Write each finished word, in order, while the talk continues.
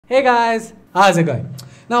Hey guys, how's it going?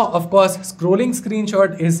 Now, of course, scrolling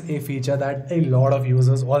screenshot is a feature that a lot of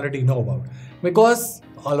users already know about because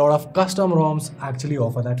a lot of custom ROMs actually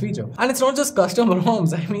offer that feature. And it's not just custom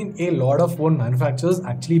ROMs, I mean a lot of phone manufacturers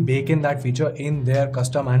actually bake in that feature in their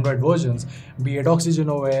custom Android versions, be it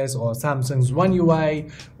Oxygen OS or Samsung's One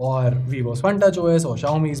UI or Vivo's One Touch OS or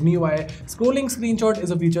Xiaomi's MIUI. Scrolling screenshot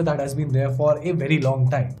is a feature that has been there for a very long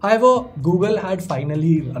time. However, Google had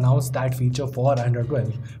finally announced that feature for Android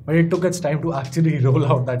 12, but it took its time to actually roll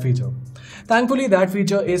out that feature. Thankfully, that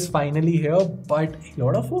feature is finally here, but a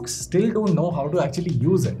lot of folks still don't know how to actually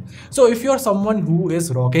use it. So if you're someone who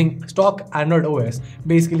is rocking stock Android OS,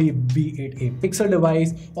 basically be it a Pixel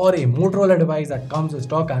device or a Motorola device that comes with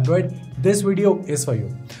stock Android, this video is for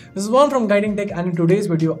you. This is One from Guiding Tech, and in today's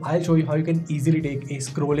video, I'll show you how you can easily take a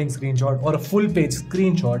scrolling screenshot or a full page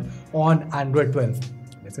screenshot on Android 12.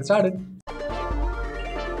 Let's get started.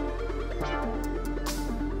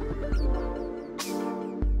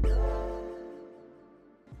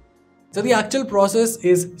 So the actual process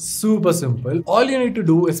is super simple. All you need to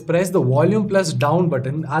do is press the volume plus down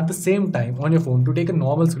button at the same time on your phone to take a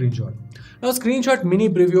normal screenshot. Now, screenshot mini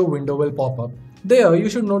preview window will pop up. There, you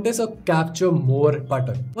should notice a capture more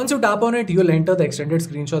button. Once you tap on it, you'll enter the extended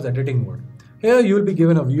screenshots editing mode. Here, you'll be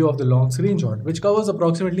given a view of the long screenshot, which covers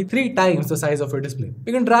approximately 3 times the size of your display.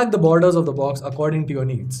 You can drag the borders of the box according to your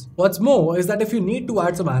needs. What's more is that if you need to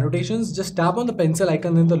add some annotations, just tap on the pencil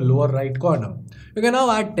icon in the lower right corner. You can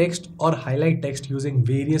now add text or highlight text using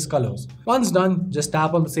various colors. Once done, just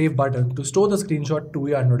tap on the save button to store the screenshot to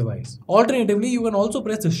your Android device. Alternatively, you can also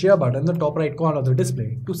press the share button in the top right corner of the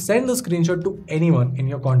display to send the screenshot to anyone in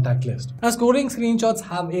your contact list. Now, scrolling screenshots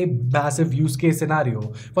have a massive use case scenario.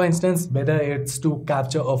 For instance, whether it's to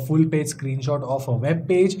capture a full page screenshot of a web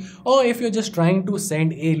page, or if you're just trying to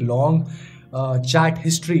send a long chat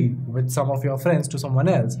history with some of your friends to someone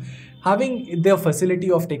else, having the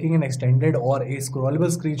facility of taking an extended or a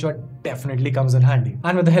scrollable screenshot definitely comes in handy.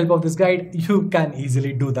 And with the help of this guide, you can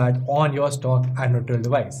easily do that on your stock Android 12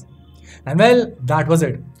 device. And well, that was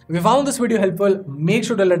it. If you found this video helpful, make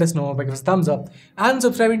sure to let us know by giving us a thumbs up and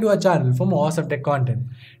subscribing to our channel for more awesome tech content.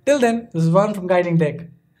 Till then, this is One from Guiding Tech,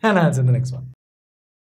 and I'll see you in the next one.